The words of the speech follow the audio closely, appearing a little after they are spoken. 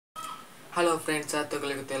Hello friends, අද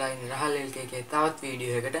ඔයගොල්ලෝ එකතු වෙලා ඉන්නේ රහල් LKK තවත්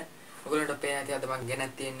වීඩියෝ එකකට. ඔයගොල්ලන්ට පේන ඇති අද මම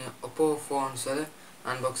ගෙනත් තියෙන්නේ Oppo phones වල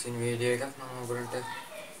unboxing වීඩියෝ එකක්. මම ඔයගොල්ලන්ට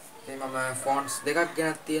මම phones දෙකක්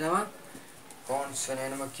ගෙනත් තියෙනවා. phones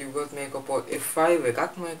වෙනම කිව්වොත් මේක Oppo F5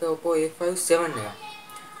 එකක්, මේක Oppo A57 එකක්.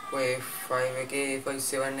 Oppo A5 එකේ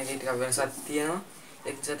A57 එකේ ටිකක් වෙනසක් තියෙනවා.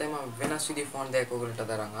 ඒක නිසා තමයි මම වෙනස් විදිහේ phone දෙකක්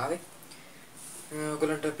ඔයගොල්ලන්ට අරන් ආවේ.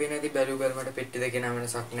 ඔයගොල්ලන්ට පේන ඇති බැලුවට පෙට්ටි දෙකේ නම්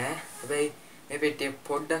වෙනසක් නැහැ. හැබැයි මේ පෙට්ටිය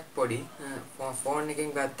පොඩ්ඩක් පොඩි. ෆෝන්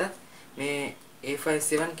එකෙන් ගත්තත් මේ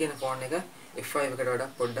A57 කියන ෆෝන් එක F5 එකට වඩා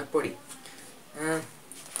පොඩ්ඩක් පොඩි.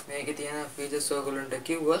 මේකේ තියෙන ෆීචර්ස් ඔයගොල්ලන්ට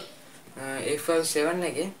කිව්වොත් A57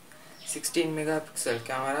 එකේ 16 megapixel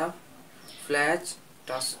camera, flash,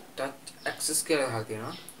 touch access කියලා ගහලා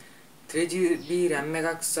තියෙනවා. 3GB RAM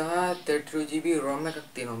එකක් සහ 32GB ROM එකක්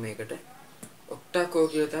තියෙනවා මේකට. octa core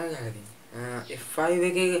කියලා තමයි ගහලා තියෙන්නේ. F5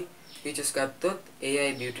 එකේ features ගත්තොත්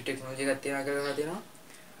AI beauty technology එකක් තියෙනවා කියලා තියෙනවා.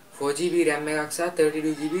 4GB RAM එකක් සහ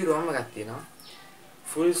 32GB ROM එකක් තියෙනවා.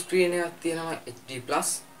 full screen එකක් තියෙනවා HD+.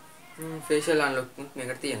 facial unlock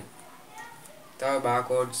මේකට තියෙනවා. තව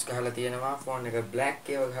barcodes ගහලා තියෙනවා. phone එක black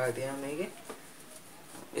ඒවා ගහලා තියෙනවා මේකේ.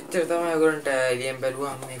 එච්චර තමයි ඔයගොල්ලන්ට එළියෙන්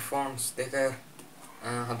බැලුවම මේ phones දෙක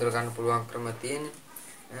හඳුනා ගන්න පුළුවන් ක්‍රම තියෙන්නේ.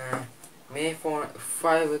 මේ phone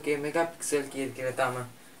 5 එකේ megapixel කියලා තමයි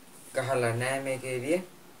ගහලා නැහැ මේකේ එළිය.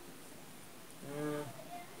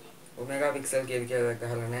 megapixel කියලා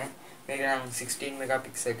ගහලා නැහැ. මේක නම් 16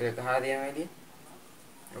 megapixel කියලා ගහලා තියෙනවා එළිය.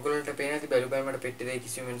 ඔයගොල්ලන්ට පේන ඇති බැලුවම පෙට්ටි දෙකේ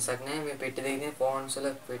කිසිම වෙනසක් නැහැ. මේ පෙට්ටි දෙකේ තියෙන phones වල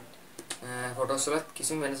photos වල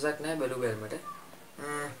කිසිම වෙනසක් නැහැ බැලුවමට.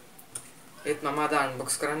 ඒත් මම අද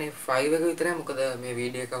unbox කරන්නේ 5 එක විතරයි. මොකද මේ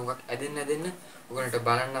වීඩියෝ එක උගක් ඇදෙන්න ඔයගොල්ලන්ට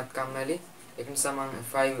බලන්නත් කම්මැලි. ඒක නිසා මම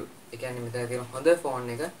 5 ඒ කියන්නේ මෙතන තියෙන හොඳ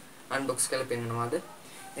phone එක unbox කරලා පෙන්නනවා අද.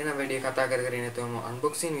 එහෙනම් වීඩියෝ කතා කර කර ඉන්න තුම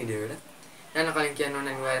unboxing වීඩියෝ එකට. යන කලින් කියන්න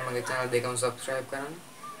ඕනේ අනිවාර්යයෙන් මගේ channel දෙකම subscribe කරන්න.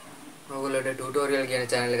 ඔයගොල්ලෝට tutorial කියන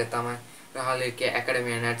channel එක තමයි රහල් LK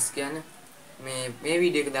Academy Nats කියන්නේ. මේ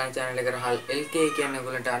වීඩියෝ එක දාන channel එක රහල් LK කියන්නේ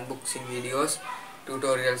ඔයගොල්ලන්ට unboxing videos,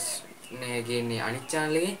 tutorials නේ කියන්නේ අනිත්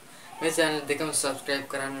channel එකේ. මේ channel දෙකම subscribe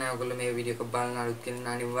කරන්න. ඔයගොල්ලෝ මේ වීඩියෝ එක බලන අලුත් කෙනෙක්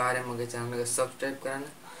අනිවාර්යයෙන් මගේ channel එක subscribe කරන්න.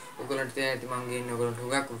 ඔයගොල්ලන්ට තියෙන ඇති මම ගේන්නේ ඔයගොල්ලන්ට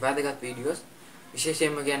හුඟක් වැදගත් videos.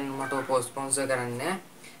 විශේෂයෙන්ම කියන්නේ මට Oppo sponsor කරන්නේ.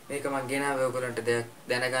 මේක මම ගෙනාවේ ඔයගොල්ලන්ට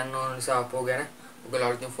දැනගන්න ඕන නිසා Oppo ගැන. ඔයගොල්ලෝ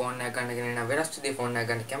අලුතින් ෆෝන් එකක් ගන්න කෙනෙක් නම් වෙනස් විදිහේ ෆෝන් එකක්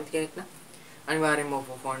ගන්න කැමති කෙනෙක් නම් අනිවාර්යයෙන්ම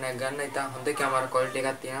Oppo ෆෝන් එකක් ගන්න. ඉතින් හොඳ කැමරා ක්වොලිටි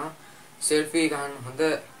එකක් තියෙනවා. selfie ගන්න හොඳ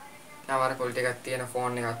කැමරා ක්වොලිටි එකක් තියෙන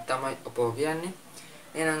ෆෝන් එකක් තමයි Oppo කියන්නේ.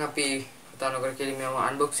 එහෙනම් අපි කතා නොකර කෙලින්ම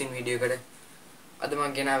unboxing වීඩියෝ එකට. අද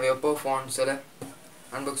මම ගෙනාවේ Oppo phones වල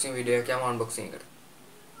unboxing වීඩියෝ එකක් යමු unboxing එකට.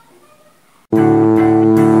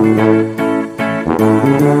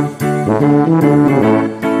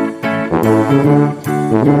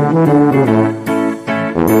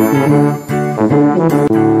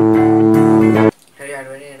 හරි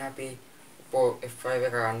අරගෙන අපි Oppo F5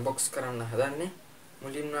 එක unbox කරන්න හදන්නේ.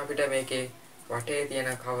 මුලින්ම අපිට මේකේ වටේ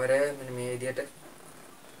තියෙන cover මෙන්න මේ විදිහට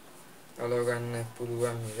ගලව ගන්න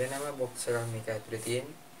පුළුවන් වෙනම box එකක් මේක ඇතුලේ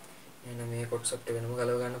තියෙන්නේ. එහෙනම් මේ concept වෙනම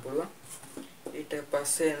ගලව ගන්න පුළුවන්. ඊට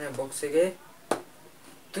පස්සේ එන box එකේ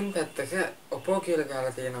තුන් පැත්තක Oppo කියලා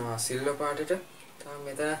ගහලා තියෙනවා සිල්වර් පාටට. තව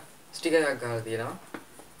මෙතන ස්ටිකර් එකක් ගහලා තියෙනවා.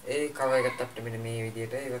 ඒ cover එකත් අපිට මෙන්න මේ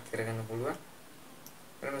විදිහට ඉවත් කරගන්න පුළුවන්.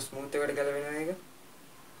 වෙනම ස්මූත් එකට ගලවෙන එක.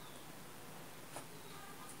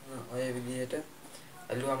 ඔය විදිහට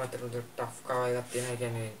අලුවම අතර tough cover එකක් තියෙනවා. ඒ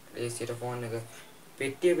කියන්නේ ලේසියට phone එක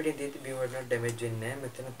පෙට්ටිය පිටින් තියෙද්දි බිමට damage වෙන්නේ නැහැ.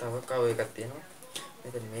 මෙතන තව cover එකක් තියෙනවා.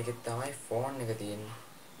 මෙතන මේකේ තමයි phone එක තියෙන්නේ.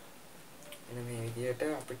 එන මේ විදිහට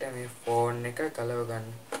අපිට මේ phone එක ගලව ගන්න.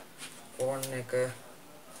 phone එක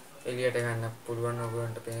එළියට ගන්න පුළුවන්.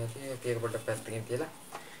 ඔයගොල්ලන්ට පේනවා ඒක පොඩ්ඩක් පැත්තකින් තියලා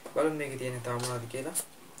බලමු මේකේ තියෙන තව මොනවද කියලා.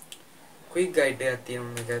 quick guide එකක්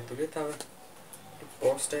තියෙනවා මේක ඇතුලේ. තව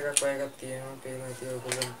poster එකක් වගේ එකක් තියෙනවා. පේනවා ඉතින්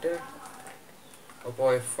ඔයගොල්ලන්ට Oppo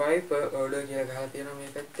F5 order කියලා ගහලා තියෙනවා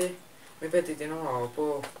මේ පැත්තේ. මේ පැත්තේ තියෙනවා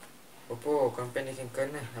Oppo company එකෙන්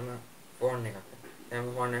කරන හැම phone එකක්.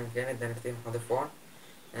 හැම phone එකක් කියන්නේ දැනට තියෙන හොඳ phone.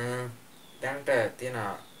 දැනට තියෙන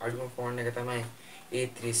අලුත්ම phone එක තමයි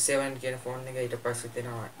A37 කියන phone එක. ඊට පස්සේ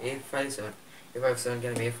තියෙනවා A57. A57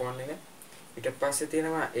 කියන්නේ මේ phone එක. ඊට පස්සේ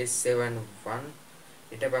තියෙනවා A71.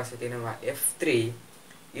 ඊට පස්සේ තියෙනවා F3.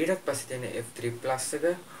 ඊට පස්සේ තියෙන F3 Plus එක.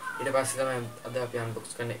 ඊට පස්සේ තමයි අද අපි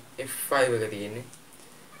unbox කරන්නේ F5 එක තියෙන්නේ.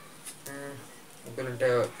 ඔයගොල්ලන්ට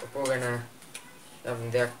Oppo ගැන යම්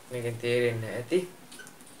දෙයක් මේකෙන් තේරෙන්නේ ඇති.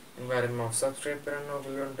 අනිවාර්යෙන්ම subscribe කරන්න.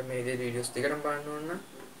 ඔයගොල්ලන්ට මේ විදිහේ videos දෙකටම බලන්න ඕන නම්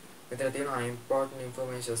මෙතන තියෙනවා important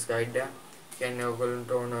information guide එක. කියන්නේ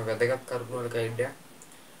ඔයගොල්ලන්ට ඕන වැදගත් කරුණු වල guide එක.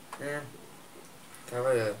 තව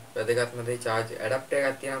වැදගත්ම දේ charge adapter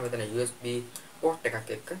එකක් තියෙනවා මෙතන USB port එකක්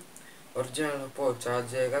එක්ක. ඔරිජිනල් Oppo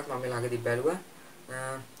charger එකක් මම ළඟදී බැලුවා.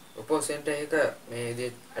 Oppo center එක මේ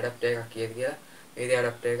විදිහේ ඇඩැප්ටර් එකක් කියද කියලා. මේ විදිහේ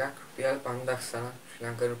ඇඩැප්ටර් එකක් රුපියල් 5000 සන ශ්‍රී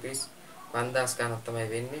ලංකන් රුපීස් 5000 ගණන් තමයි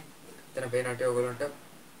වෙන්නේ. එතන පේනට ඔයගොල්ලන්ට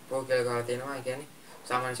Oppo කියලා ගහලා තියෙනවා. ඒ කියන්නේ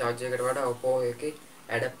සාමාන්‍ය charger එකකට වඩා Oppo එකේ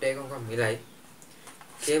ඇඩැප්ටර් එක උගම මිලයි.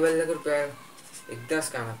 කේබල් එක රුපියල්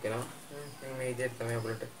 1000 ගණක් වෙනවා. මේ විදිහට තමයි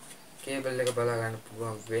ඔයගොල්ලන්ට කේබල් එක බලා ගන්න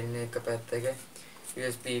පුළුවන් වෙන්නේ. එක පැත්තක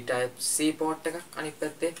USB type C port එකක්, අනිත්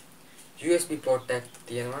පැත්තේ USB port එකක්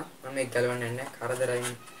තියෙනවා. මම මේක ගලවන්නේ නැහැ.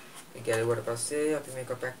 කරදරයි. මේක ගැලුවට පස්සේ අපි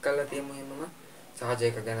මේක පැක් කරලා තියමු හැමෝම. charger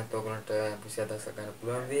එක ගැනත් ඔයගොල්ලන්ට පුසි අදහසක් ගන්න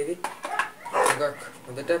පුළුවන් වේවි. එකක්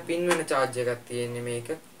හොඳට පින් වෙන charger එකක් තියෙන්නේ මේක.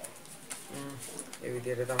 ඒ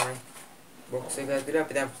විදිහට තමයි box එක ඇතුලේ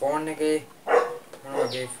අපි දැන් phone එකේ මොන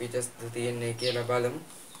වගේ features තියෙන්නේ කියලා බලමු.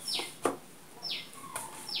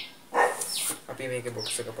 අපි මේකේ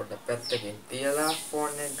box එක පොඩ්ඩක් පැත්තකින් තියලා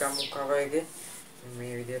phone එක ගමු cover එකේ.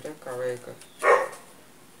 මේ විදිහට cover එක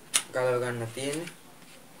ගලව ගන්න තියෙන්නේ.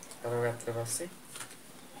 ගලව ගත්ත පස්සේ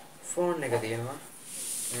phone එක තියෙනවා.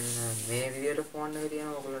 මේ විදිහට phone එක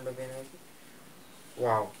තියෙනවා ඔයගොල්ලන්ට පේනවා.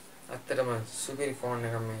 wow. ඇත්තටම සුපිරි phone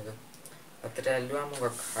එකක් මේක. ඇත්තට ඇල්ලුවාම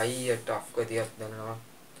මොකක් high tough ගතියක් දැනෙනවා.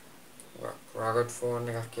 rugged phone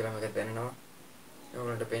එකක් කියලා මේක දැනෙනවා.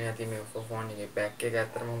 ඔයගොල්ලන්ට පේන ඇති මේ phone එකේ back එක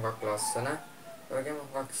ඇත්තටම මොකක් ලස්සන. ඒ වගේම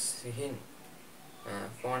මොකක් සිහින්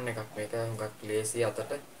phone එකක් මේක මොකක් ලේසි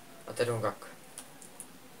අතට මොකක්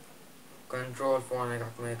control phone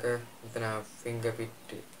එකක් මේක. මෙතන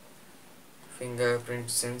fingerprint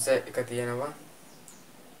sensor එක තියෙනවා.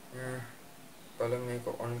 බලමු මේක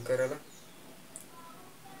on කරලා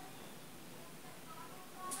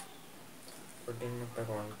පොඩ්ඩින් අපිට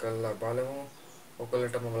on කරලා බලමු.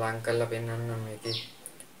 ඔයගොල්ලන්ට මම ලං කරලා පෙන්නන්නම් මේකේ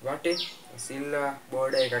වටේ සිල්ලා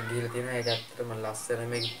බෝඩර් එකක් ගිහලා තියෙනවා. ඒක ඇත්තටම ලස්සන.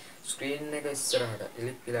 මේ ස්ක්‍රීන් එක ඉස්සරහට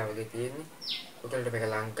ඉලිප්පිලා වගේ තියෙන්නේ. ඔයගොල්ලන්ට මේක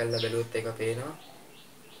ලං කරලා බැලුවොත් ඒක පේනවා.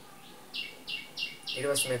 ඊට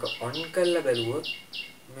පස්සේ මේක on කරලා බැලුවොත්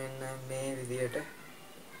මෙන්න මේ විදිහට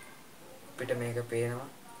අපිට මේක පේනවා.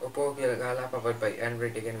 Oppo කියලා ගහලා powered by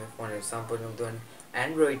Android කියන මේ ෆෝන් එක සම්පූර්ණයෙන්ම දුවන්නේ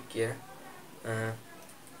Android කියන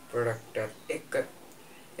product එක.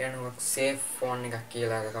 යනවා safe phone එකක්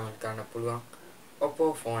කියලා කමෙන්ට් කරන්න පුළුවන්. Oppo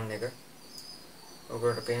phone එක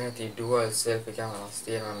ඔයගොල්ලන්ට පේන තියෙ dual selfie cameras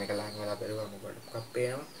තියෙනවා. මේක ළඟ වෙලා බලුවම ඔයගොල්ලන්ට මොකක්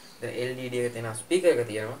පේනවා. දැන් LED එක තියෙනවා, speaker එක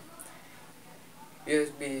තියෙනවා.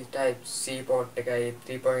 USB type C port එකයි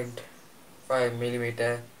 3.5mm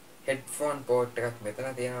headphone port එකක්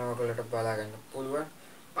මෙතන තියෙනවා. ඔයගොල්ලන්ට බලා ගන්න පුළුවන්.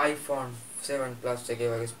 iPhone 7 Plus එකේ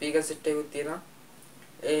වගේ speaker set එකකුත් තියෙනවා.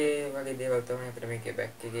 ඒ වගේ දේවල් තමයි අපිට මේකේ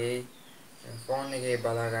back එකේ phone එකේ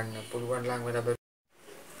බලා ගන්න පුළුවන්. ළඟ වෙලා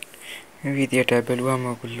මේ විදියට බැලුවම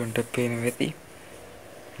ඔයගොල්ලන්ට පේනවා ඇති.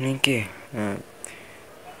 මේකේ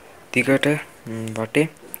ටිකට වටේ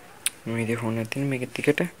මේ විදිය ෆෝන් එකක් තියෙන. මේකේ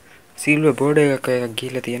ටිකට සිල්වර් බෝඩර් එකක්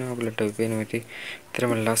ගිහිලා තියෙනවා. ඔයගොල්ලන්ට පේනවා ඇති.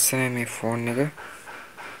 තරම ලස්සනයි මේ ෆෝන් එක.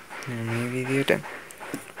 මේ විදියට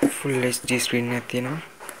full HD screen එකක් තියෙනවා.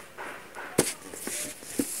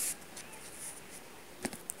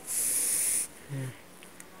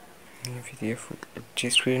 මේ විදිය full HD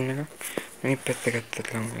screen එක. මේ පැත්ත ගත්තත්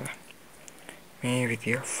ළඟ මේ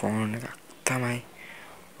විදිය ෆෝන් එකක් තමයි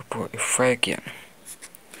Oppo F5 කියන්නේ.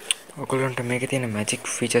 ඔයගොල්ලන්ට මේකේ තියෙන magic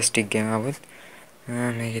features ටික ගැන આવොත්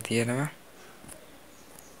මේකේ තියෙනවා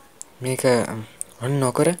මේක on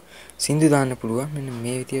නොකර සින්දු දාන්න පුළුවන්. මෙන්න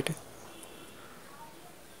මේ විදියට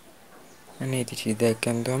අනේ ඉතින්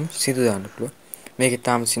දැක්කම සින්දු දාන්න පුළුවන්. මේකේ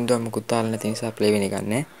තාම සින්දුවක් මුකුත් දාලා නැති නිසා ප්ලේ වෙන එකක්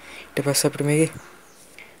නැහැ. ඊට පස්සේ අපිට මේකේ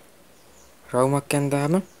රවුමක්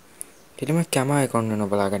යන්දාම ඊටම කැමරා එක ඔන්න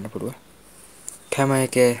බලා ගන්න පුළුවන්. කැමරා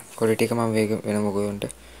එකේ ක්වොලිටි එක මම වෙන මොකෝන්ට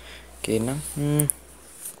කියන්නම්.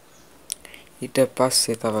 ඊට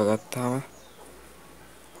පස්සේ තව ගත්තාම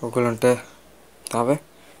ඔයගොල්ලන්ට තව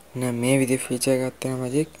මේ විදිහේ ෆීචර් එකක් තියෙනවා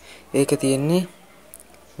මැජික්. ඒක තියෙන්නේ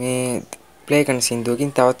මේ ප්ලේ කරන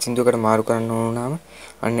සින්දුවකින් තවත් සින්දුවකට මාරු කරන්න ඕන නම්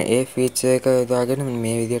අන්න ඒ ෆීචර් එක දාගෙන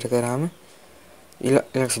මේ විදිහට කරාම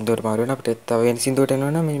ඊළඟ සින්දුවට මාරු වෙනවා. අපිට තව වෙන සින්දුවට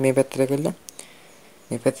එනවා නම් මේ පැත්තට ගිහලා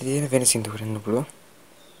මේ පැත්තේ තියෙන වෙන සින්දුවකට එන්න පුළුවන්.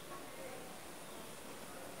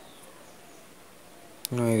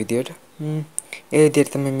 මේ විදිහට ඒ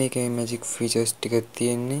විදිහට තමයි මේකේ මැජික් ෆීචර්ස් ටික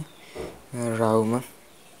තියෙන්නේ. රවුම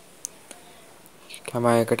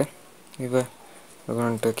කැමරායකට ඉව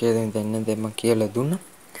ඔයගොල්ලන්ට කියලා දෙන්න දැන් මම කියලා දුන්නා.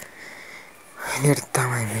 ඉතින්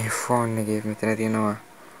තමයි මේ ෆෝන් එකේ මෙතන තියෙනවා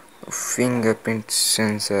fingerprint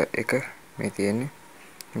sensor එක මේ තියෙන්නේ.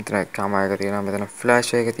 මෙතන කැමරා එක තියෙනවා. මෙතන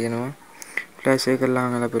ෆ්ලෑෂ් එක තියෙනවා. ෆ්ලෑෂ් එක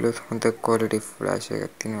ළඟ බලුවොත් හොඳ quality ෆ්ලෑෂ්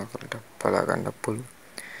එකක් තියෙනවා. ඔයාලට බලා ගන්න පුළුවන්.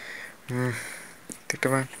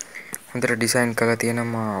 ඊටම හොඳට ඩිසයින් කරලා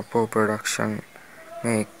තියෙනවා Oppo production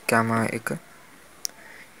මේ කැමරා එක.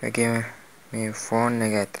 වගේම මේ ෆෝන්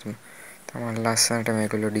එක ඇත්තටම තමයි ලස්සනට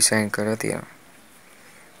මේගොල්ලෝ ඩිසයින් කරලා තියෙනවා.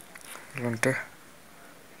 ඔයගොල්ලන්ට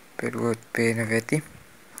පෙරුවොත් පේනවා ඇති.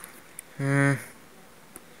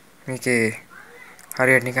 මේකේ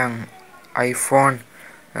හරියට නිකන් iPhone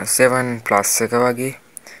 7 Plus එක වගේ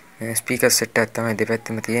ස්පීකර් සෙට් එකක් තමයි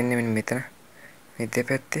දෙපැත්තෙම තියෙන්නේ. මෙන්න මෙතන මේ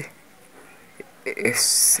දෙපැත්තේ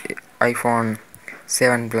iPhone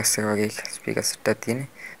 7 Plus එක වගේ ස්පීකර් සෙට් එකක් තියෙන්නේ.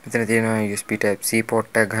 මෙතන තියෙනවා USB Type C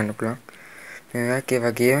port එකක් ගන්න පුළුවන්. මේකේ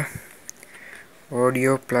වගේම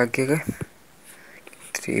audio plug එක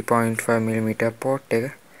 3.5mm port එක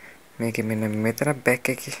මේකේ මෙන්න මෙතන back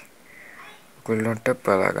එකේ ඔයගොල්ලන්ට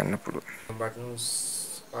බලා ගන්න පුළුවන්. buttons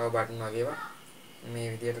power button වගේ ඒවා මේ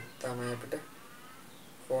විදිහට තමයි අපිට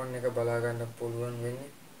ෆෝන් එක බලා ගන්න පුළුවන්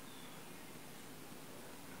වෙන්නේ.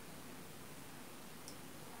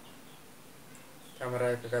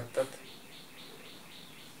 කැමරා එක ගත්තත්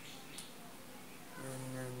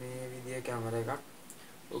මේ විදිහේ කැමරා එකක්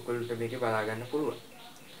ඔයගොල්ලන්ට මේකේ බලා ගන්න පුළුවන්.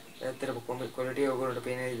 ඇත්තටම quality ඔයගොල්ලන්ට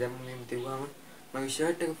පේන්නේ දැන් මම තියුවාම මගේ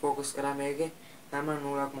ෂර්ට් එක ફોකස් කරා මේකේ හැම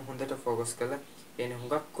නූලක්ම හොඳට ફોකස් කරලා එන්නේ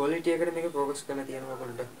හුඟක් quality එකට මේක ફોකස් කරලා තියෙනවා.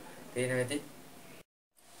 ඔයගොල්ලන්ට පේනවා ඇති.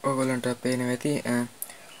 ඔයගොල්ලන්ට පේනවා ඇති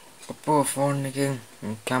Oppo ෆෝන් එකේ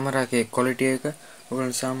කැමරා එකේ quality එක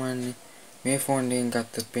ඔයගොල්ලෝ සාමාන්‍ය මේ ෆෝන් එකෙන්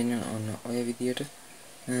ගත්තොත් පේන්න ඕන ඔය විදියට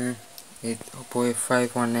ඒ Oppo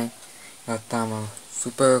F5 one ගත්තාම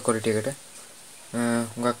super quality එකට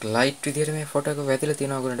හුඟක් light විදියට මේ ෆොටෝ එක වැදිලා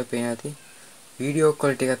තියෙනවා. ඔයගොල්ලන්ට පේනවා ඇති. වීඩියෝ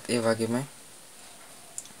quality එකත් ඒ වගේමයි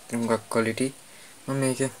හුඟක් quality. මම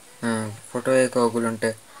මේකේ ෆොටෝ එක ඔයගොල්ලන්ට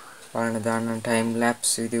බලන්න දාන්න time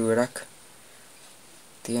lapse වීඩියෝ ගොඩක්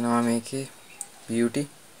තියෙනවා මේකේ. beauty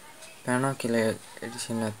පැනෝ කියලා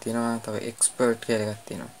එඩිෂන් එකක් තියෙනවා. තව expert කියලා එකක්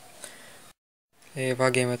තියෙනවා. ඒ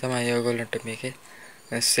වගේම තමයි ඔයගොල්ලන්ට මේකේ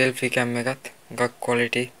selfie cam එකත් ගොඩක්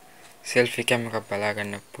quality selfie cam එකක් බලා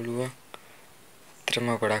ගන්න පුළුවන්. ත්‍රම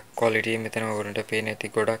ගොඩක් quality මෙතන ඔයගොල්ලන්ට පේන්නේ ඇති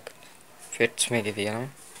ගොඩක් fets මේකේ තියෙනවා.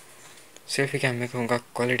 selfie cam එක හුඟක්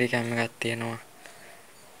quality cam එකක් තියෙනවා.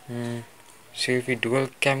 selfie dual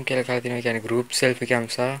cam කියලා එකක් තියෙනවා. ඒ කියන්නේ group selfie cam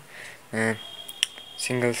සහ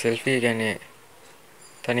single selfie කියන්නේ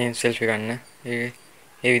තනියෙන් selfie ගන්න.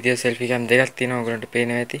 ඒ විදිය selfie cam දෙකක් තියෙනවා. ඔයගොල්ලන්ට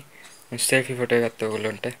පේනවා ඇති. selfie photo එකත්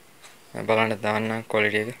ඔයගොල්ලන්ට බලන්න දාන්න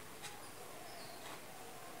quality එක.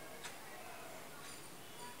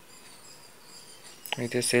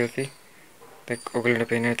 මේ selfie දෙක ඔයගොල්ලන්ට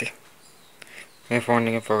පේනවා ඇති. මේ ෆෝන්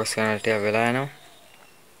එකෙන් ફોකස් කරන්න ටික වෙලා යනවා.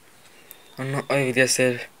 ඔන්න ඔය විදිය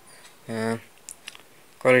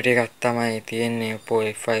quality එකක් තමයි තියෙන්නේ Oppo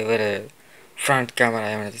F5 වල front camera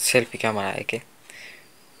එහෙම නැත්නම් selfie camera එකේ.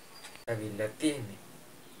 අවිල්ලා තියෙන්නේ.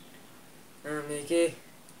 මේකේ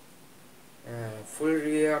full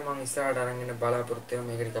review එක මම ඉස්සරහට අරගෙන බලාපොරොත්තු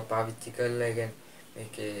වෙනවා. මේක ටික පාවිච්චි කරලා ඒ කියන්නේ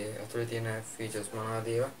මේකේ අතුලේ තියෙන features මොනවද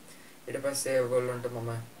ඒවා. ඊට පස්සේ ඔයගොල්ලන්ට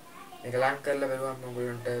මම මේක ලං කරලා බලුවම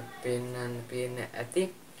ඔයගොල්ලන්ට පේන්න ඇති.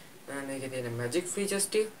 මේකේ තියෙන magic features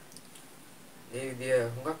ටික ඒ විදිය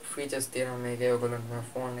හුඟක් features තියෙනවා මේකේ. ඔයගොල්ලන්ට මම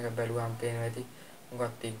ෆෝන් එක බලුවම පේනවා ඇති.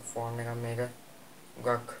 හුඟක් තින් ෆෝන් එකක් මේක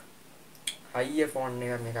හුඟක් high ෆෝන්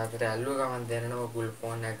එකක් මේක අතට ඇල්ලුව ගමන් දැනෙනවා. ඔයගොල්ලෝ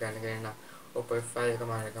ෆෝන් එකක් ගන්න කෙනා Oppo F5 එක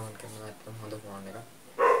මම රෙකමන්ඩ් කරනවා. ඇත්තටම හොඳ ෆෝන් එකක්.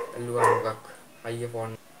 ඇල්ලුවා හුඟක් high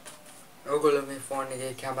ෆෝන්. ඔයගොල්ලෝ මේ ෆෝන්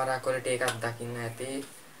එකේ කැමරා quality එකක් දකින්න ඇති.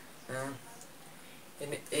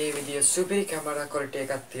 ඒ විදිය සුපිරි කැමරා quality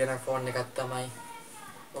එකක් තියෙන ෆෝන් එකක් තමයි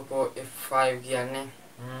Oppo F5 කියන්නේ.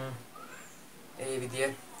 ඒ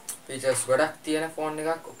විදිය features ගොඩක් තියෙන ෆෝන්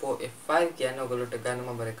එකක් Oppo F5 කියන්නේ. ඔයගොල්ලෝට ගන්න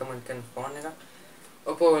මම රෙකමන්ඩ් කරන ෆෝන් එකක්.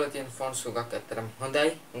 Oppo වල තියෙන ෆෝන්ස් උගක් ඇත්තටම හොඳයි.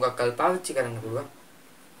 උගක් කල් පාවිච්චි කරන්න පුළුවන්.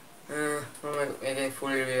 මම මේකේ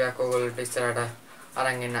full review එකක් ඔයගොල්ලෝට ඉස්සරහට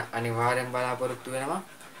අරන් එන්න අනිවාර්යෙන් බලාපොරොත්තු වෙනවා.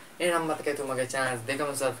 එහෙනම් මතක ඇතුව මගේ channel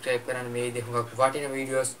දෙකම subscribe කරන්න. මේ විදිහ හුඟක් වටින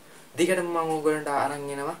videos දිගටම මම ඔයගොල්ලන්ට අරන්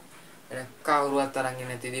එනවා. එන කවුරුවත් අරන් එන්නේ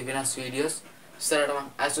නැති වෙනස් videos ඉස්සරහට මම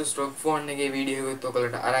Asus ROG phone එකේ video එකත්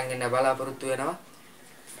ඔයගොල්ලන්ට අරන් එන්න බලාපොරොත්තු වෙනවා.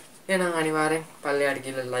 එහෙනම් අනිවාර්යෙන් පල්ලෙහාට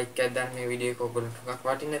ගිහලා like එකක් දාන්න. මේ video එක ඔයගොල්ලන්ට හුඟක්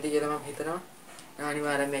වටින්නේ නැති කියලා මම හිතනවා.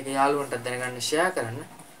 අනිවාර්යෙන් මේක යාළුවන්ට දැනගන්න share කරන්න.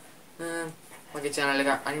 මගේ channel එක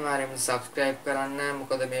අනිවාර්යෙන්ම subscribe කරන්න.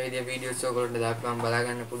 මොකද මේ විදිහේ videos ඔයගොල්ලන්ට දාපුවම බලා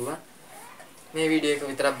ගන්න පුළුවන්. මේ වීඩියෝ එක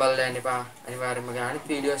විතරක් බලලා යන්න එපා. අනිවාර්යෙන්ම මගේ අනිත්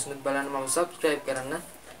videos නුත් බලන්න. මම subscribe කරන්න.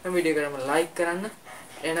 මේ වීඩියෝ එකටම like කරන්න.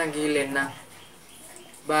 එහෙනම් ගිහින් එන්න.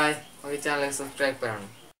 bye. මගේ channel එක subscribe කරන්න.